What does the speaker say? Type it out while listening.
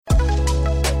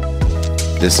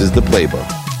This is The Playbook.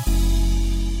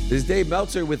 This is Dave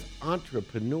Meltzer with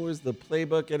Entrepreneurs, The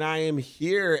Playbook, and I am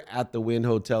here at the Wynn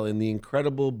Hotel in the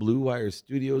incredible Blue Wire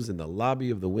Studios in the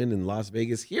lobby of the Wynn in Las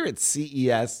Vegas, here at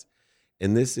CES.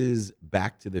 And this is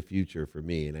back to the future for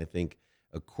me. And I think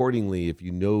accordingly, if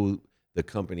you know the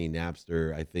company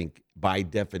Napster, I think by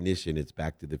definition, it's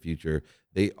back to the future.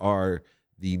 They are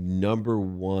the number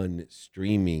one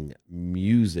streaming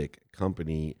music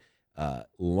company,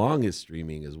 longest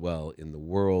streaming as well in the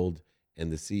world.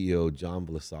 And the CEO, John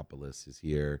Vlasopoulos, is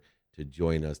here to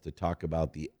join us to talk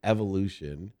about the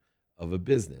evolution of a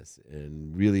business.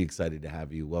 And really excited to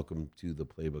have you. Welcome to the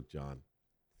Playbook, John.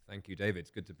 Thank you, David.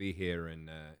 It's good to be here in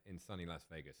sunny Las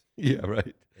Vegas. Yeah,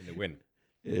 right. In the Wynn.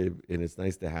 And it's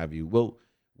nice to have you. Well,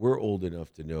 we're old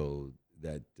enough to know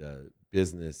that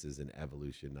business is an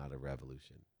evolution, not a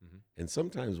revolution. Mm-hmm. And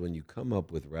sometimes when you come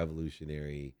up with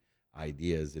revolutionary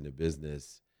ideas in a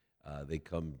business, they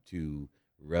come to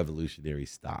revolutionary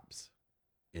stops.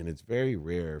 And it's very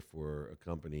rare for a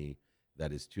company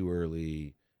that is too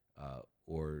early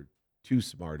or too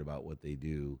smart about what they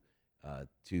do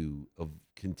to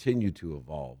continue to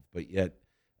evolve. But yet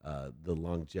the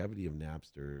longevity of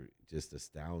Napster just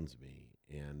astounds me.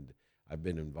 And I've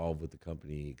been involved with the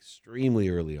company extremely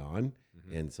early on,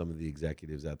 Mm-hmm. and some of the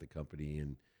executives at the company,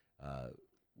 and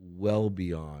well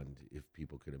beyond, if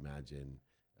people could imagine,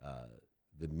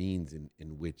 the means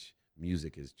in which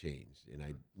music has changed. And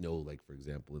I know, like, for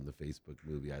example, in the Facebook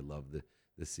movie, I love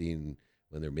the scene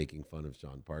when they're making fun of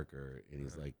Sean Parker, and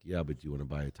he's like, yeah, but do you want to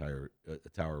buy a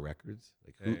Tower Records?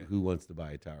 Like, who wants to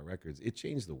buy a Tower Records? It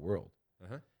changed the world.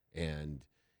 Uh-huh. And,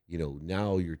 you know,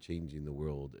 now you're changing the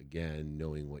world again,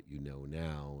 knowing what you know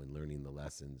now and learning the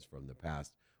lessons from the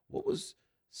past. What was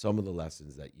some of the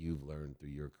lessons that you've learned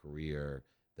through your career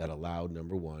that allowed,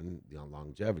 number one, the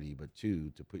longevity, but two,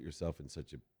 to put yourself in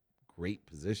such a great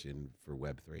position for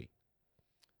Web3?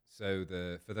 So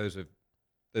for those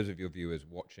of your viewers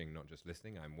watching, not just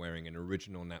listening, I'm wearing an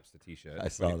original Napster T-shirt. I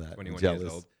saw that. 21 Jealous.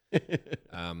 years old.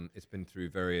 It's been through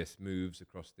various moves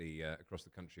across the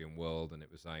country and world, and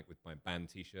it was like with my band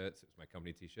T-shirts, it was my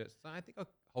company T-shirts. So I think I'll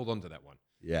hold on to that one.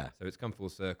 Yeah. So it's come full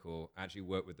circle. I actually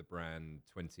worked with the brand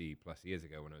 20 plus years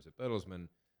ago when I was at Bertelsmann.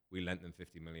 We lent them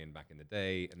 50 million back in the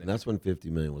day, And that's when 50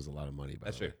 million was a lot of money.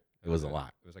 That's the way. true. It was a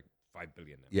lot. It was like 5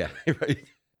 billion now. Yeah, right.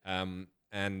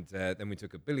 And then we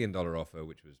took $1 billion offer,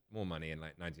 which was more money in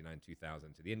like 99,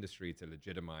 2000 to the industry to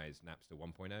legitimize Napster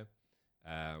 1.0.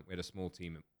 We had a small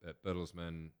team at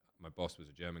Bertelsmann. My boss was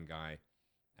a German guy.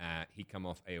 He come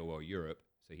off AOL Europe,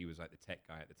 so he was like the tech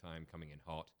guy at the time, coming in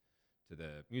hot to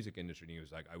the music industry. And he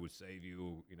was like, I would save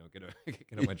you, get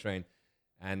on my train.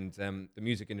 And the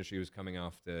music industry was coming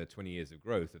after 20 years of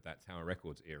growth of that Tower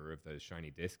Records era of those shiny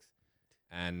discs.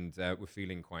 And we're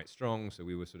feeling quite strong, so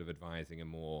we were sort of advising a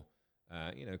more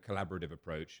collaborative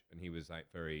approach, and he was like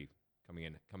very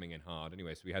coming in hard.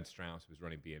 Anyway, so we had Strauss, who was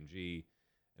running BMG,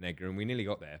 and Edgar, and we nearly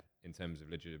got there in terms of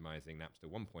legitimizing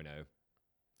Napster 1.0.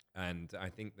 And I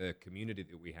think the community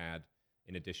that we had,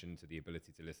 in addition to the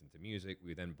ability to listen to music,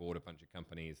 we then bought a bunch of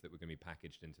companies that were going to be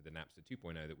packaged into the Napster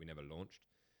 2.0 that we never launched.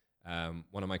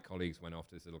 One of my colleagues went off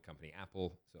to this little company,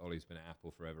 Apple. So Ollie's been at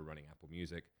Apple forever, running Apple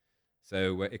Music.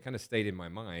 So it kind of stayed in my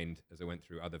mind as I went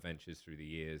through other ventures through the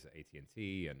years at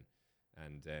AT&T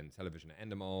and then television at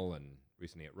Endemol and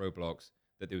recently at Roblox,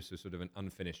 that there was a sort of an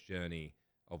unfinished journey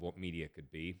of what media could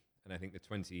be. And I think the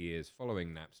 20 years following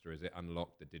Napster, as it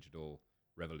unlocked the digital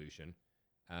revolution,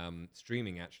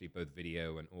 streaming, actually, both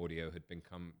video and audio, had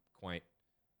become quite,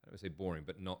 I don't want to say boring,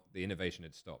 but not, the innovation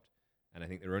had stopped. And I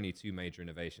think there are only two major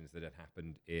innovations that had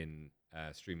happened in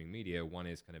streaming media. One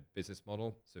is kind of business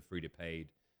model, so free to paid,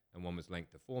 and one was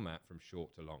length of format from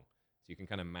short to long. So you can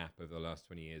kind of map over the last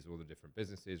 20 years all the different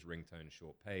businesses: ringtone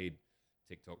short paid,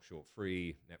 TikTok short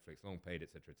free, Netflix long paid,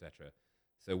 et cetera, et cetera.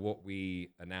 So what we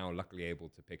are now luckily able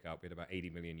to pick up, we had about 80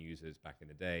 million users back in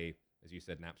the day. As you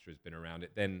said, Napster has been around.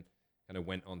 It then kind of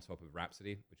went on top of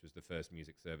Rhapsody, which was the first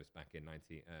music service back in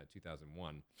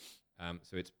 2001.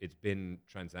 So it's been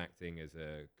transacting as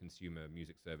a consumer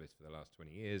music service for the last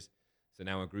 20 years. So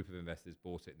now a group of investors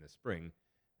bought it in the spring,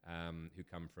 who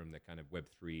come from the kind of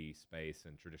Web3 space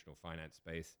and traditional finance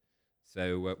space.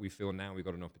 So we feel now we've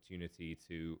got an opportunity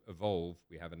to evolve.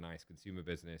 We have a nice consumer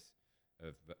business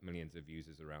of millions of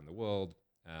users around the world,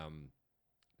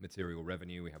 material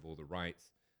revenue, we have all the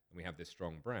rights, and we have this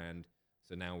strong brand.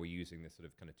 So now we're using this sort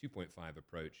of kind of 2.5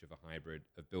 approach of a hybrid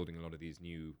of building a lot of these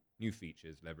new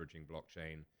features, leveraging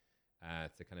blockchain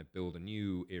to kind of build a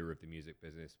new era of the music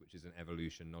business, which is an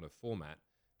evolution, not of format,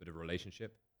 but of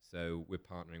relationship. So we're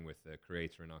partnering with the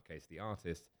creator, in our case, the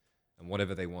artist, and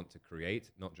whatever they want to create,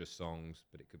 not just songs,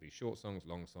 but it could be short songs,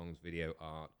 long songs, video,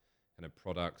 art, kind of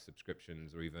products,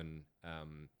 subscriptions, or even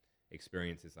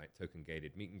experiences like token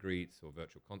gated meet and greets or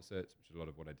virtual concerts, which is a lot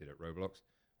of what I did at Roblox.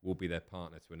 We'll be their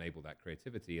partner to enable that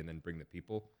creativity and then bring the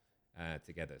people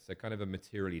together. So kind of a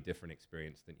materially different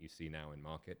experience than you see now in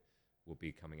market will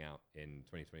be coming out in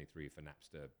 2023 for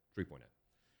Napster 3.0.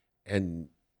 And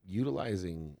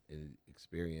utilizing an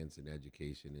experience and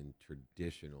education in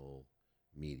traditional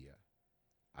media,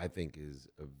 I think, is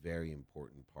a very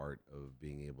important part of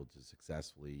being able to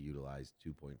successfully utilize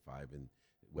 2.5 and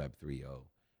Web 3.0.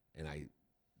 And I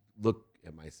look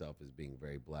at myself as being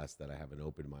very blessed that I have an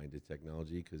open mind to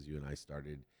technology, because you and I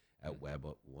started at Web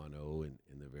 1.0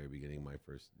 in the very beginning. My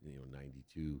first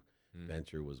 92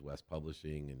 venture was West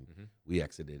Publishing, and we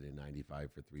exited in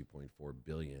 95 for 3.4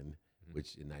 billion,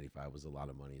 which in 95 was a lot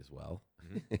of money as well.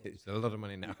 Still a lot of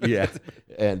money now. Yeah.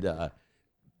 And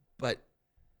but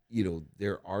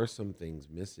there are some things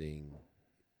missing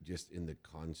just in the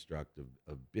construct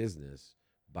of business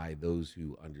by those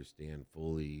who understand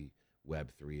fully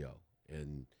Web 3.0.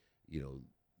 And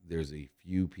there's a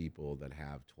few people that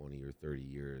have 20 or 30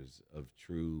 years of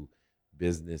true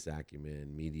business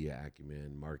acumen, media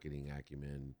acumen, marketing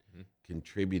acumen,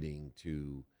 contributing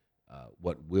to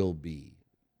what will be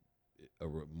a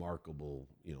remarkable,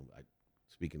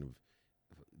 speaking of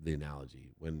the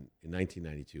analogy, when in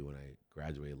 1992, when I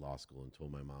graduated law school and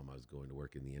told my mom I was going to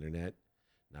work in the internet,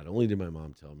 not only did my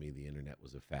mom tell me the internet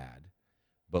was a fad,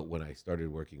 but when I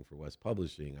started working for West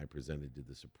Publishing, I presented to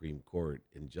the Supreme Court,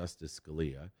 and Justice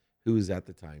Scalia, who was at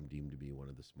the time deemed to be one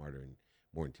of the smarter and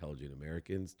more intelligent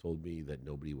Americans, told me that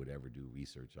nobody would ever do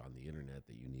research on the internet,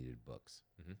 that you needed books.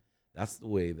 That's the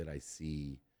way that I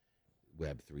see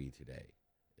Web3 today,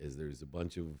 is there's a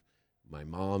bunch of my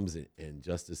moms and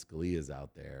Justice Scalia's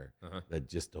out there that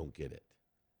just don't get it.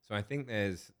 So I think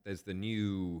there's the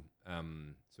new,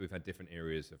 so we've had different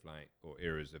areas of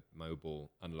eras of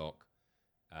mobile unlock,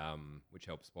 which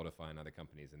helps Spotify and other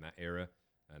companies in that era,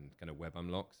 and kind of web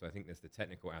unlock. So I think there's the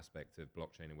technical aspect of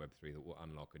blockchain and Web3 that will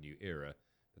unlock a new era.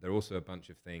 But there are also a bunch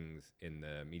of things in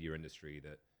the media industry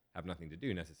that have nothing to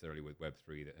do necessarily with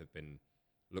Web3 that have been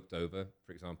looked over.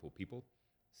 For example, people.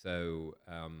 So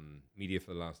media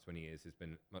for the last 20 years has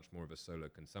been much more of a solo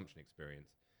consumption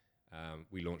experience.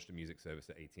 We launched a music service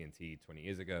at AT&T 20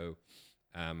 years ago,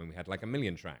 and we had like 1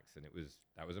 million tracks, and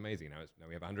that was amazing. Now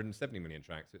we have 170 million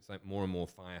tracks. So it's like more and more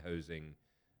fire hosing,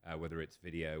 whether it's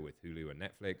video with Hulu and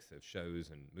Netflix of shows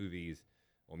and movies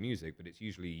or music, but it's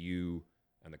usually you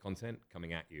and the content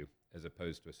coming at you as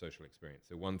opposed to a social experience.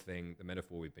 So one thing, the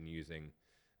metaphor we've been using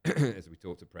as we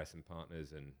talk to press and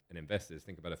partners and investors,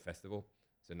 think about a festival.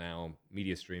 So now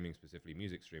media streaming, specifically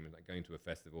music streaming, like going to a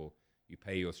festival, you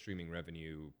pay your streaming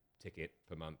revenue ticket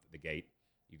per month at the gate,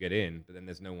 you get in, but then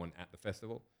there's no one at the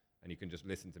festival, and you can just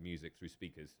listen to music through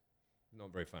speakers.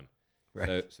 Not very fun.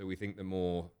 Right. So we think the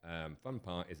more fun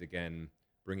part is, again,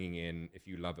 bringing in, if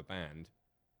you love a band,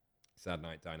 Sad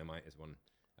Night Dynamite is one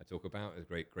I talk about, a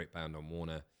great band on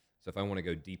Warner. So if I want to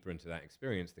go deeper into that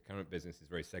experience, the current business is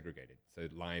very segregated. So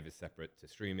live is separate to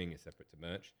streaming, is separate to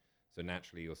merch. So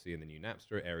naturally, you'll see in the new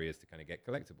Napster areas to kind of get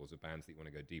collectibles of bands that you want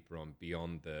to go deeper on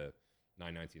beyond the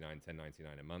 $9.99,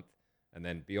 $10.99 a month. And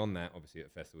then beyond that, obviously at a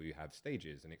festival, you have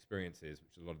stages and experiences,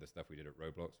 which is a lot of the stuff we did at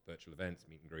Roblox, virtual events,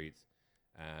 meet and greets,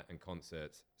 and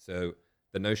concerts. So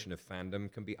the notion of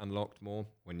fandom can be unlocked more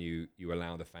when you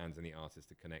allow the fans and the artists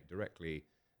to connect directly.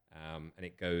 And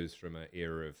it goes from an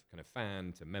era of kind of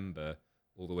fan to member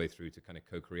all the way through to kind of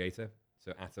co-creator.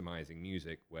 So atomizing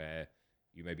music where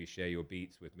you maybe share your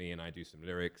beats with me and I do some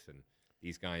lyrics and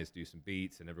these guys do some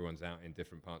beats and everyone's out in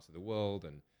different parts of the world.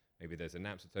 And maybe there's a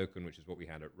Napster token, which is what we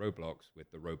had at Roblox with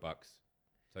the Robux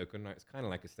token. It's kind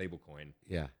of like a stable coin,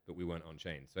 but we weren't on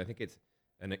chain. So I think it's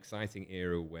an exciting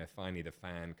era where finally the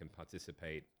fan can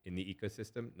participate in the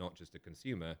ecosystem, not just a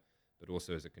consumer, but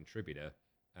also as a contributor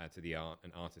to the art,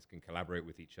 and artists can collaborate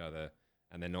with each other,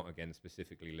 and they're not, again,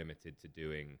 specifically limited to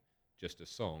doing just a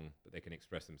song, but they can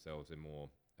express themselves in more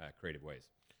creative ways.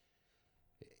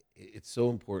 It's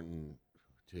so important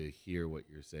to hear what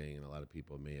you're saying, and a lot of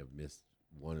people may have missed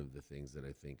one of the things that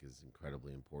I think is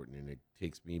incredibly important, and it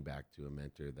takes me back to a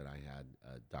mentor that I had,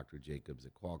 Dr. Jacobs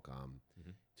at Qualcomm.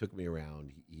 Took me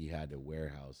around. He had a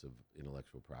warehouse of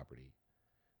intellectual property,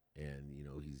 and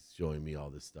he's showing me all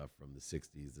this stuff from the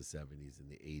 60s, the 70s, and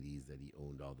the 80s that he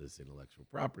owned all this intellectual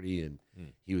property, and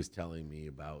he was telling me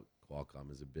about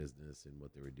Qualcomm as a business and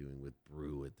what they were doing with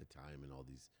Brew at the time and all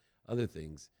these other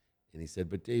things. And he said,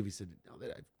 but Dave, he said, now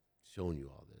that I've shown you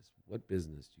all this, what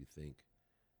business do you think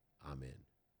I'm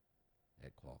in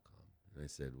at Qualcomm? And I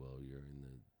said, well, you're in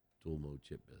the dual mode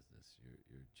chip business.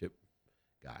 You're chip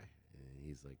guy. And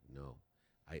he's like, no,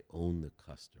 I own the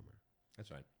customer.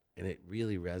 That's right. And it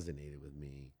really resonated with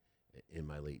me in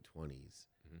my late 20s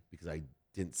Hmm. because I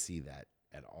didn't see that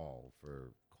at all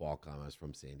for Qualcomm. I was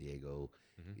from San Diego,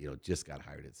 Hmm. just got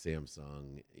hired at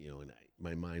Samsung, and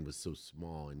my mind was so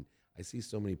small. And I see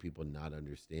so many people not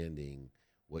understanding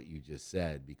what you just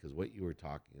said because what you were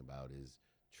talking about is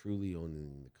truly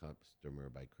owning the customer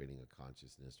by creating a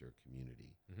consciousness or a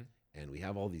community. Hmm. And we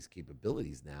have all these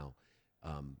capabilities now.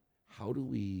 How do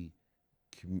we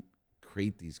com-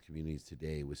 create these communities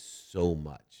today with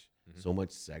Hmm. so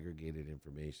much segregated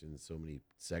information, so many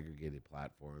segregated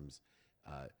platforms?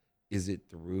 Uh, is it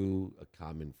through a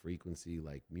common frequency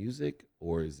like music,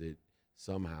 or is it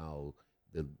somehow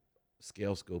the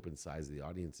scale, scope, and size of the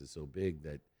audience is so big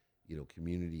that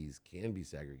communities can be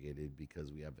segregated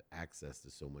because we have access to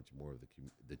so much more of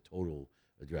the total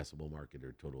addressable market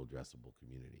or total addressable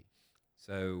community?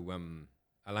 So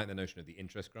I like the notion of the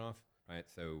interest graph, right?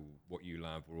 So what you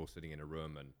love, we're all sitting in a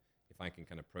room, and if I can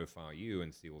kind of profile you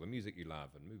and see all the music you love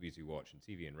and movies you watch and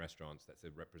TV and restaurants, that's a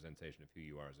representation of who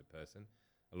you are as a person.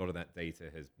 A lot of that data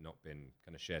has not been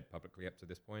kind of shared publicly up to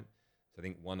this point. So I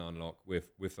think one unlock,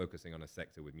 we're focusing on a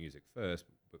sector with music first,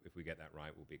 but if we get that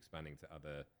right, we'll be expanding to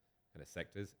other kind of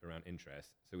sectors around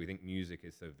interest. So we think music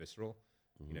is so visceral.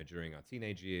 Mm-hmm. During our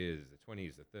teenage years, the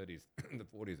 20s, the 30s, the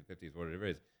 40s, the 50s, whatever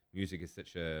it is, music is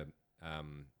such a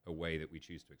way that we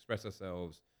choose to express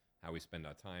ourselves, how we spend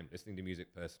our time listening to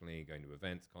music personally, going to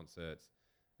events, concerts,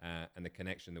 and the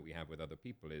connection that we have with other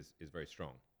people is very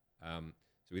strong.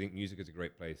 So we think music is a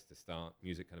great place to start.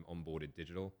 Music kind of onboarded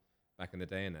digital back in the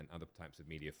day, and then other types of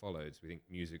media followed. So we think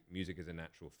music is a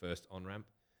natural first on ramp.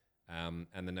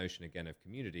 And the notion again of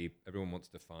community, everyone wants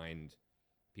to find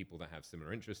people that have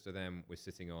similar interests to them. We're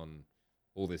sitting on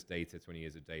all this data, 20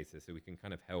 years of data, so we can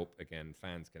kind of help, again,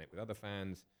 fans connect with other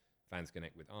fans, fans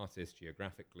connect with artists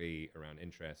geographically around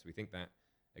interests. We think that,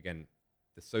 again,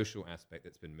 the social aspect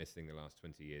that's been missing the last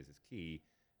 20 years is key.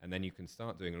 And then you can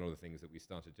start doing a lot of the things that we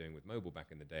started doing with mobile back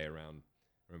in the day around,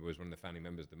 I remember I was one of the founding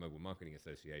members of the Mobile Marketing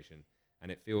Association,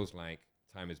 and it feels like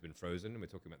time has been frozen, and we're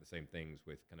talking about the same things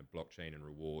with kind of blockchain and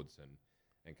rewards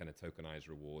and kind of tokenized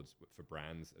rewards for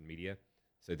brands and media.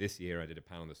 So this year I did a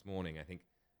panel this morning. I think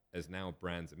as now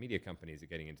brands and media companies are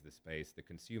getting into the space, the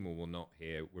consumer will not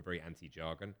hear, we're very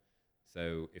anti-jargon.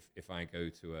 So if I go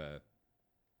to a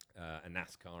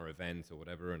NASCAR event or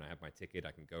whatever, and I have my ticket,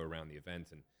 I can go around the event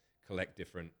and collect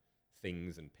different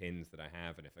things and pins that I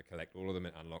have. And if I collect all of them,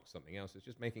 it unlocks something else. It's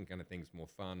just making kind of things more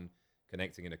fun,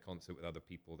 connecting in a concert with other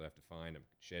people that I have to find and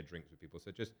share drinks with people.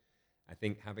 So just, I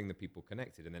think having the people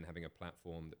connected and then having a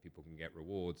platform that people can get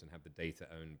rewards and have the data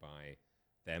owned by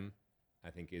them, I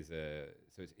think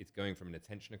so it's going from an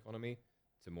attention economy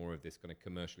to more of this kind of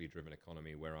commercially driven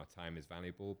economy where our time is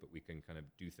valuable, but we can kind of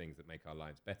do things that make our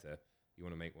lives better. You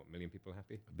want to make what, 1 million people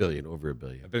happy? A billion, over a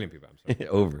billion. A billion people, I'm sorry.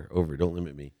 over. Don't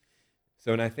limit me.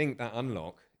 So, and I think that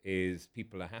unlock is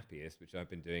people are happiest, which I've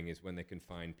been doing, is when they can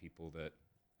find people that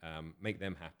make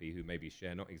them happy, who maybe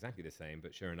share not exactly the same,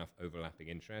 but share enough overlapping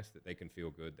interests that they can feel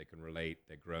good, they can relate,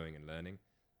 they're growing and learning.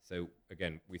 So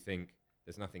again, we think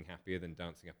there's nothing happier than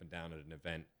dancing up and down at an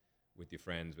event with your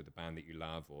friends, with the band that you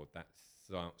love, or that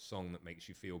song that makes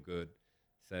you feel good.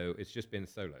 So it's just been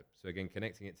solo. So again,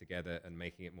 connecting it together and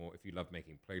making it more, if you love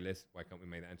making playlists, why can't we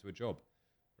make that into a job,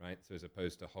 right? So as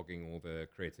opposed to hogging all the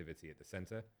creativity at the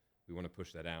center, we want to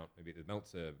push that out. Maybe the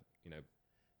Meltzer,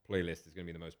 playlist is going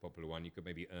to be the most popular one. You could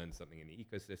maybe earn something in the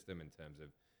ecosystem in terms of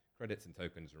credits and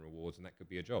tokens and rewards, and that could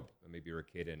be a job. Or maybe you're a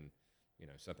kid in,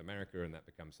 South America, and that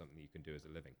becomes something you can do as a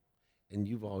living. And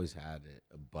you've always had an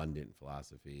abundant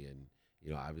philosophy, and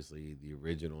obviously the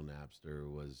original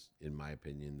Napster was, in my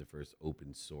opinion, the first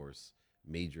open source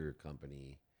major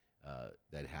company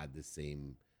that had the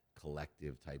same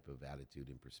collective type of attitude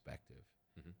and perspective.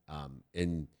 Mm-hmm.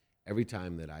 And every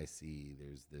time that I see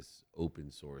there's this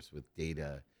open source with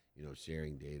data,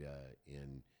 sharing data,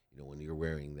 and when you're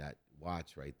wearing that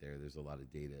watch right there, there's a lot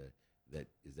of data that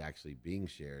is actually being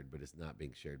shared, but it's not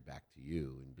being shared back to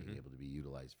you and being Mm-hmm. able to be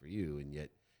utilized for you. And yet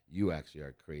you actually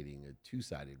are creating a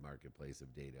two-sided marketplace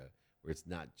of data where it's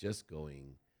not just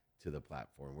going to the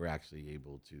platform. We're actually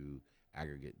able to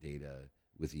aggregate data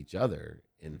with each other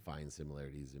and Mm-hmm. find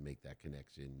similarities and make that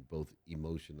connection both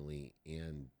emotionally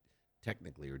and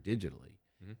technically or digitally.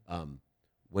 Mm-hmm.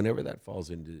 Whenever that falls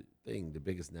into thing, the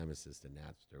biggest nemesis to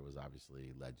Napster was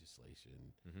obviously legislation,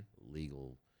 Mm-hmm.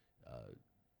 legal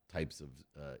types of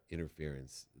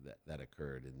interference that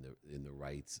occurred in the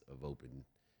rights of open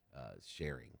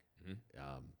sharing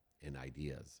Mm-hmm. and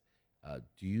ideas.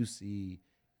 Do you see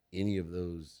any of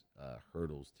those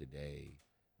hurdles today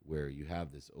where you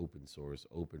have this open source,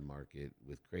 open market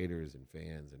with creators and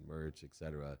fans and merch,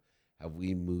 etc. Have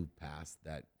we moved past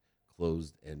that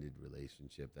closed-ended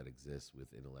relationship that exists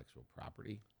with intellectual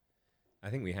property? I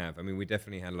think we have. I mean, we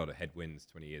definitely had a lot of headwinds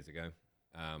 20 years ago.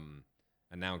 Um,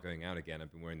 and now going out again,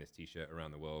 I've been wearing this T-shirt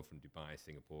around the world from Dubai,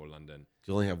 Singapore, London.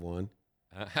 Do you only have one?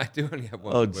 I do only have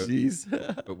one, Oh, but jeez.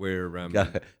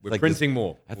 we're printing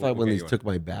more. I We'll thought when get they you one. took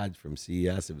my badge from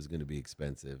CES, it was going to be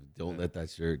expensive. Don't let that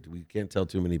shirt. We can't tell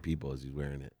too many people as he's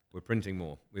wearing it. We're printing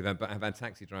more. I've had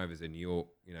taxi drivers in New York,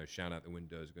 shout out the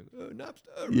windows, going, "Oh,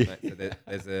 Napster!" Yeah. Right? So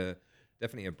there's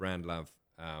definitely a brand love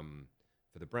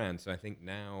for the brand. So I think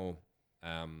now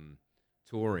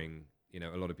touring,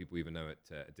 a lot of people even know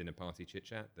at dinner party chit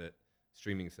chat that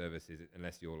streaming services,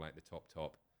 unless you're like the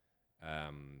top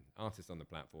artist on the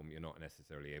platform, you're not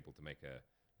necessarily able to make a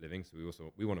living. So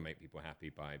we want to make people happy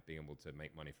by being able to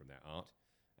make money from their art,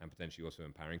 and potentially also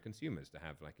empowering consumers to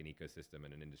have like an ecosystem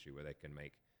and an industry where they can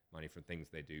make money from things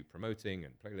they do, promoting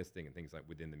and playlisting and things like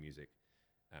within the music,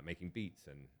 making beats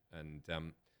and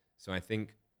so I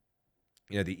think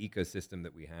the ecosystem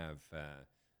that we have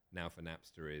now for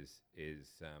Napster is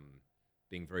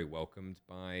being very welcomed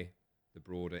by the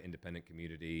broader independent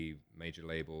community, major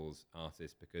labels,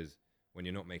 artists, because when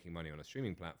you're not making money on a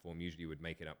streaming platform, usually you would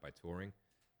make it up by touring.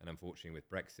 And unfortunately, with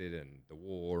Brexit and the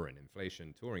war and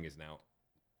inflation, touring is now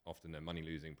often a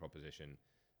money-losing proposition.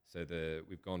 So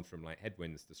we've gone from like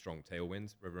headwinds to strong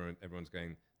tailwinds. Where everyone's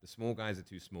going, the small guys are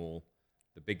too small,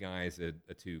 the big guys are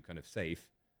too kind of safe.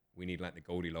 We need like the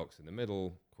Goldilocks in the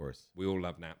middle. Of course. We all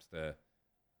love Napster.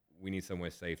 We need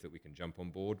somewhere safe that we can jump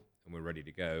on board, and we're ready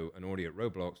to go. And already at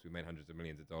Roblox, we made hundreds of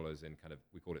millions of dollars in kind of,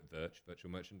 we call it virtual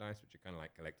merchandise, which are kind of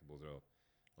like collectibles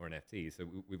or NFTs. So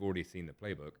we've already seen the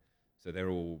playbook. So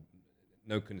they're all,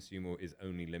 no consumer is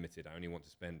only limited. I only want to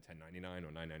spend $10.99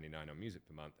 or $9.99 on music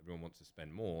per month. Everyone wants to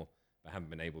spend more, but haven't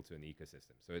been able to in the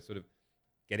ecosystem. So it's sort of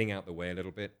getting out the way a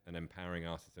little bit and empowering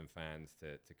artists and fans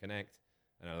to connect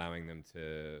and allowing them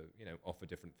to, offer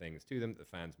different things to them that the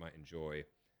fans might enjoy.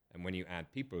 And when you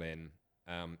add people in,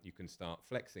 you can start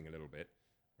flexing a little bit,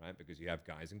 right? Because you have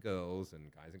guys and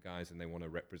guys, and they want to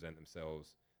represent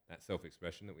themselves. That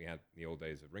self-expression that we had in the old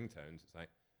days of ringtones, it's like,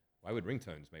 why would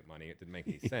ringtones make money? It didn't make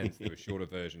any sense. There were shorter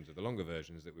versions of the longer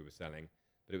versions that we were selling,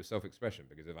 but it was self-expression,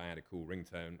 because if I had a cool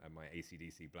ringtone and my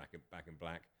AC/DC Back in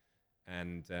Black,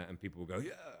 and people would go,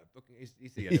 yeah, booking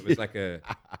AC/DC, and it was like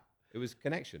it was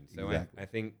connection. So Exactly. I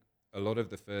think a lot of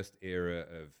the first era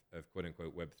of quote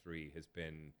unquote Web3 has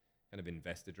been kind of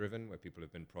investor driven, where people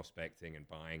have been prospecting and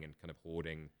buying and kind of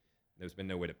hoarding. There's been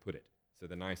nowhere to put it. So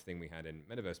the nice thing we had in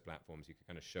metaverse platforms, you could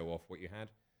kind of show off what you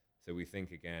had. So we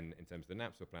think, again, in terms of the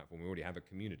Napster platform, we already have a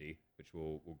community which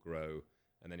will grow.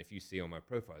 And then if you see on my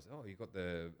profiles, oh, you got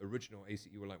the original AC,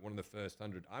 you were like one of the first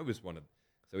 100. I was one of,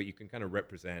 so you can kind of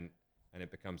represent, and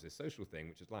it becomes this social thing,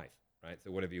 which is life, right?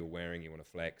 So whatever you're wearing, you want to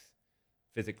flex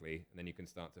physically, and then you can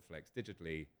start to flex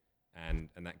digitally, and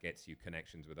that gets you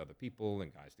connections with other people,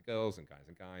 and guys to girls, and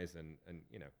guys, and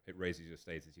it raises your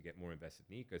status as you get more invested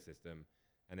in the ecosystem,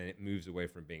 and then it moves away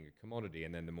from being a commodity,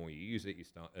 and then the more you use it, you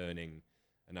start earning.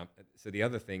 So the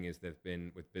other thing is they've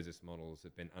been, with business models,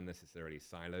 have been unnecessarily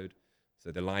siloed.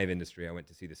 So the live industry, I went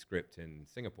to see The Script in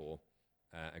Singapore,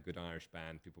 a good Irish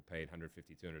band. People paid $150,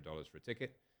 $200 for a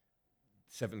ticket.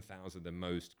 7,000 the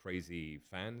most crazy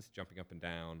fans jumping up and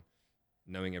down,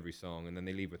 knowing every song, and then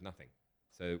they leave with nothing.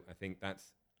 So I think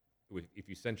that's, if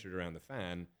you center it around the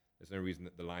fan, there's no reason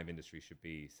that the live industry should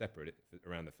be separate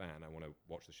around the fan. I want to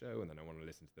watch the show, and then I want to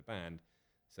listen to the band.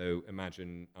 So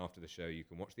imagine after the show, you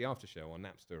can watch the after show on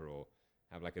Napster, or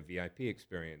have like a VIP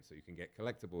experience, so you can get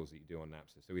collectibles that you do on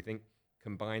Napster. So we think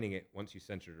combining it, once you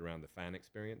center it around the fan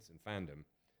experience and fandom,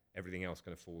 everything else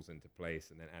kind of falls into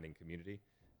place, and then adding community.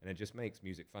 And it just makes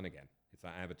music fun again. It's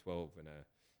like I have a 12 and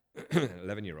an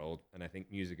 11-year-old, and I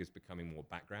think music is becoming more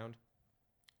background,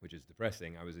 which is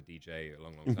depressing. I was a DJ a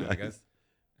long time ago.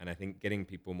 And I think getting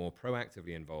people more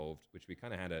proactively involved, which we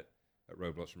kind of had at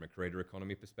Roblox from a creator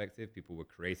economy perspective. People were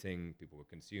creating, people were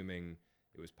consuming.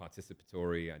 It was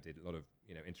participatory. I did a lot of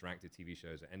interactive TV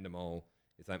shows at Endemol.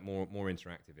 It's like more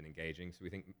interactive and engaging. So we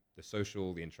think the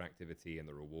social, the interactivity, and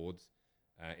the rewards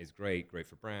is great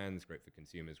for brands, great for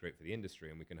consumers, great for the industry,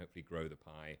 and we can hopefully grow the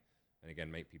pie and again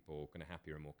make people kind of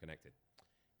happier and more connected.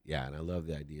 Yeah, and I love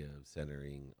the idea of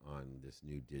centering on this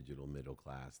new digital middle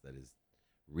class that is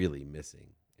really missing.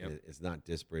 Yep. It's not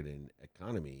disparate in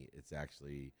economy. It's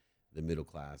actually the middle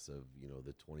class of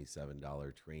the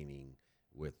 $27 training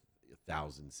with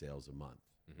 1,000 sales a month,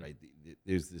 right?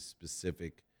 There's this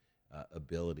specific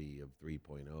ability of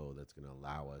 3.0 that's going to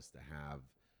allow us to have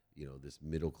this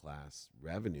middle class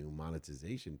revenue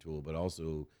monetization tool, but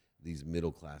also these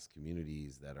middle class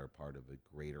communities that are part of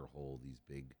a greater whole, these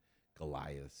big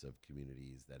Goliaths of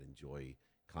communities that enjoy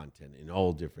content in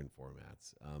all different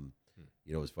formats.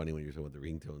 You know, it was funny when you were talking about the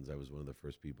ringtones. I was one of the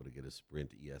first people to get a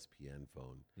Sprint ESPN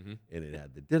phone, Mm-hmm. and it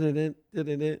had the did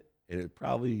it, and it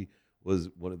probably was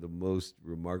one of the most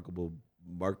remarkable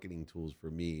marketing tools for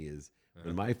me. Is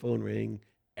when my phone rang,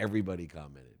 everybody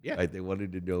commented. Yeah. Right? They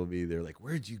wanted to know me. They're like,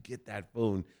 "Where'd you get that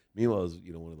phone?" Meanwhile, it was,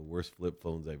 you know, one of the worst flip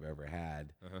phones I've ever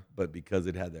had. But because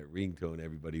it had that ringtone,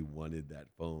 everybody wanted that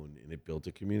phone, and it built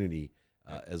a community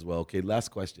as well. Okay, last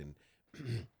question.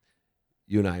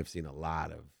 You and I have seen a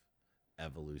lot of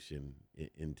evolution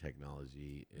in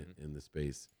technology in the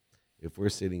space. If we're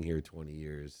sitting here 20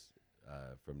 years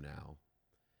from now,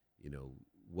 you know,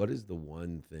 what is the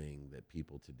one thing that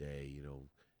people today, you know,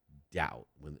 doubt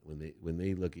when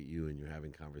they look at you and you're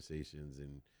having conversations?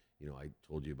 And you know, I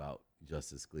told you about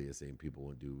Justice Scalia saying people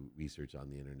won't do research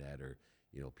on the internet, or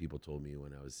you know, people told me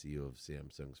when I was CEO of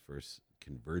Samsung's first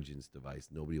convergence device,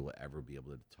 nobody will ever be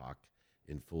able to talk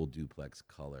in full duplex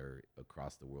color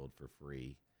across the world for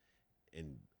free.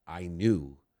 And I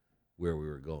knew where we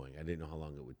were going. I didn't know how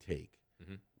long it would take.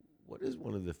 Mm-hmm. What is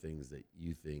one of the things that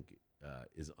you think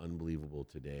is unbelievable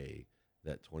today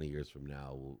that 20 years from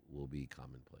now will be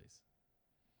commonplace?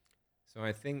 So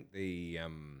I think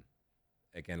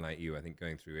again, like you, I think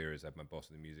going through eras, I have my boss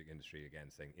in the music industry again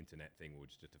saying internet thing was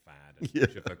just a fad and Yeah.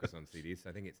 we should focus on CDs. So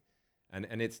I think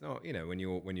and it's not, you know, when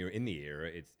you're in the era,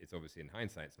 it's obviously in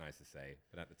hindsight it's nice to say,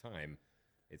 but at the time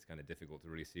it's kind of difficult to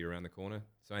really see around the corner.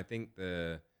 So I think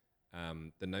the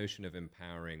notion of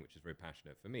empowering, which is very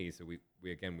passionate for me. So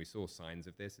we saw signs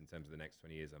of this in terms of the next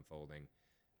 20 years unfolding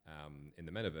in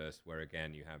the metaverse, where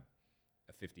again you have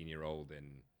a 15-year-old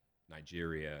in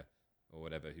Nigeria or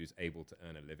whatever who's able to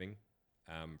earn a living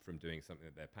from doing something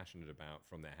that they're passionate about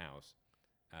from their house,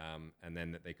 and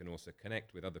then that they can also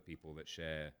connect with other people that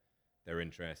share their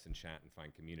interests and chat and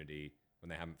find community when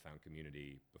they haven't found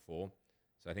community before.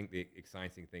 So I think the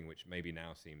exciting thing, which maybe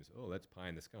now seems, oh, that's pie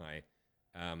in the sky,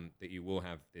 that you will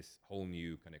have this whole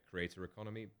new kind of creator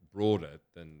economy, broader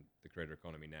than the creator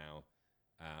economy now,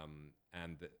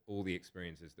 and that all the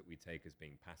experiences that we take as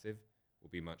being passive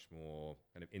will be much more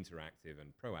kind of interactive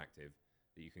and proactive,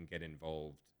 that you can get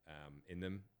involved in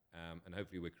them. And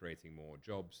hopefully we're creating more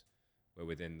jobs where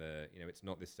within it's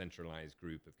not this centralized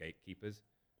group of gatekeepers,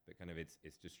 but kind of it's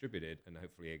distributed, and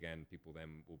hopefully again people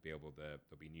then will be able to,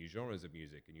 there'll be new genres of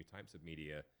music and new types of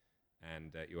media,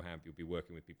 and you'll be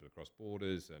working with people across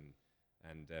borders,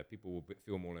 and people will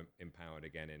feel more empowered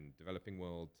again in developing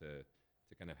world to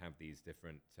kind of have these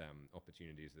different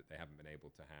opportunities that they haven't been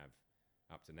able to have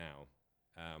up to now.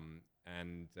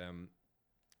 And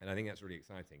I think that's really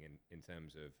exciting in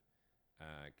terms of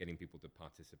getting people to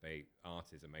participate.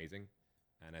 Art is amazing,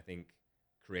 and I think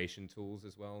creation tools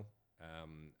as well.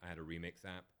 I had a remix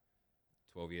app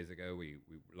 12 years ago. We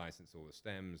licensed all the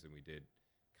stems, and we did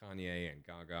Kanye and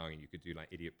Gaga, and you could do like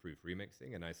idiot-proof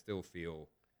remixing, and I still feel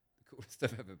the coolest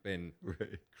I've ever been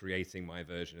creating my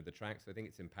version of the track. So I think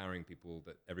it's empowering people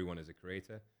that everyone is a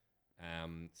creator.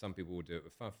 Some people will do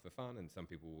it for fun, and some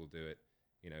people will do it,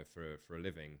 you know, for a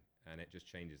living, and it just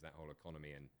changes that whole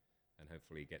economy and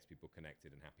hopefully gets people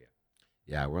connected and happier.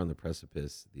 Yeah, we're on the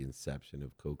precipice, the inception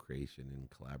of co-creation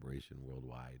and collaboration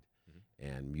worldwide.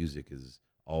 And music is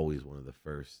always one of the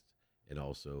first, and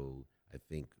also I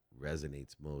think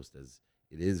resonates most, as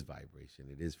it is vibration,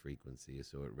 it is frequency,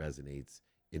 so it resonates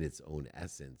in its own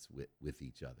essence with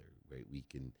each other, right? We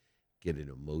can get an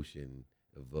emotion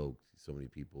evoked. So many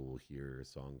people will hear a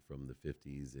song from the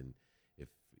 50s, and if,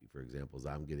 for example, as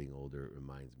I'm getting older, it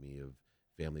reminds me of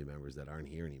family members that aren't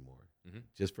here anymore,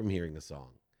 just from hearing a song.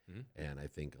 And I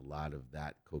think a lot of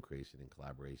that co-creation and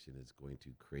collaboration is going to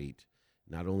create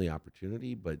not only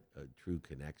opportunity, but a true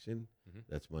connection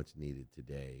that's much needed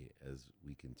today, as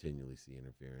we continually see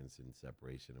interference and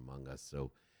separation among us.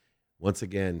 So once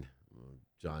again,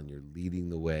 John, you're leading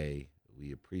the way.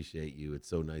 We appreciate you. It's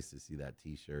so nice to see that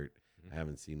T-shirt. I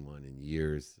haven't seen one in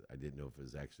years. I didn't know if it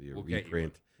was actually a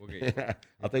reprint. We'll get you one.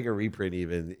 I'll take a reprint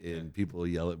even, and people will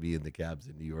yell at me in the cabs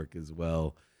in New York as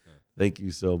well. Thank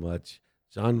you so much.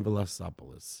 John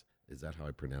Velasopoulos. Is that how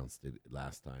I pronounced it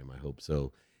last time? I hope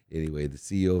so. Anyway, the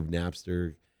CEO of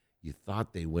Napster. You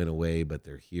thought they went away, but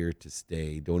they're here to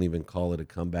stay. Don't even call it a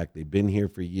comeback. They've been here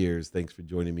for years. Thanks for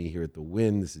joining me here at The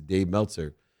Win. This is Dave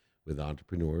Meltzer with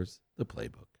Entrepreneurs, The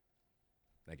Playbook.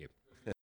 Thank you.